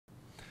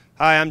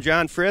Hi, I'm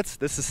John Fritz.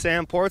 This is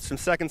Sam Ports from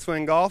Second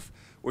Swing Golf.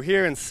 We're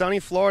here in sunny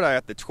Florida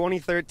at the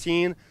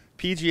 2013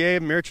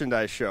 PGA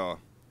Merchandise Show.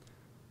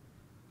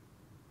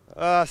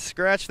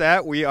 Scratch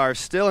that. We are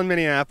still in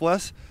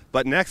Minneapolis,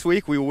 but next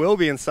week we will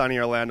be in sunny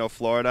Orlando,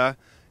 Florida,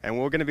 and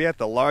we're going to be at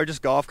the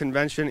largest golf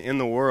convention in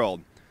the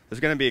world. There's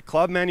going to be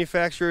club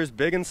manufacturers,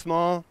 big and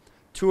small,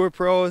 tour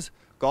pros,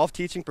 golf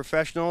teaching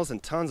professionals,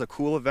 and tons of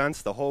cool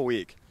events the whole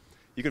week.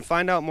 You can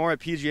find out more at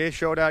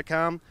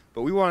PGAshow.com,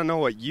 but we want to know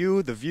what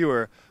you, the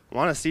viewer,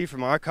 want to see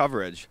from our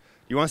coverage.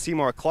 You want to see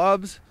more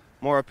clubs,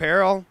 more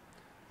apparel,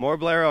 more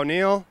Blair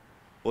O'Neill?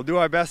 We'll do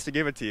our best to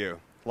give it to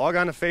you. Log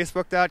on to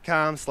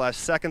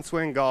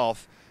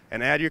Facebook.com/SecondSwingGolf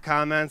and add your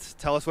comments.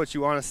 Tell us what you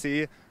want to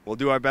see. We'll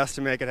do our best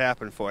to make it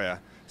happen for you.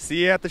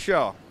 See you at the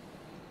show.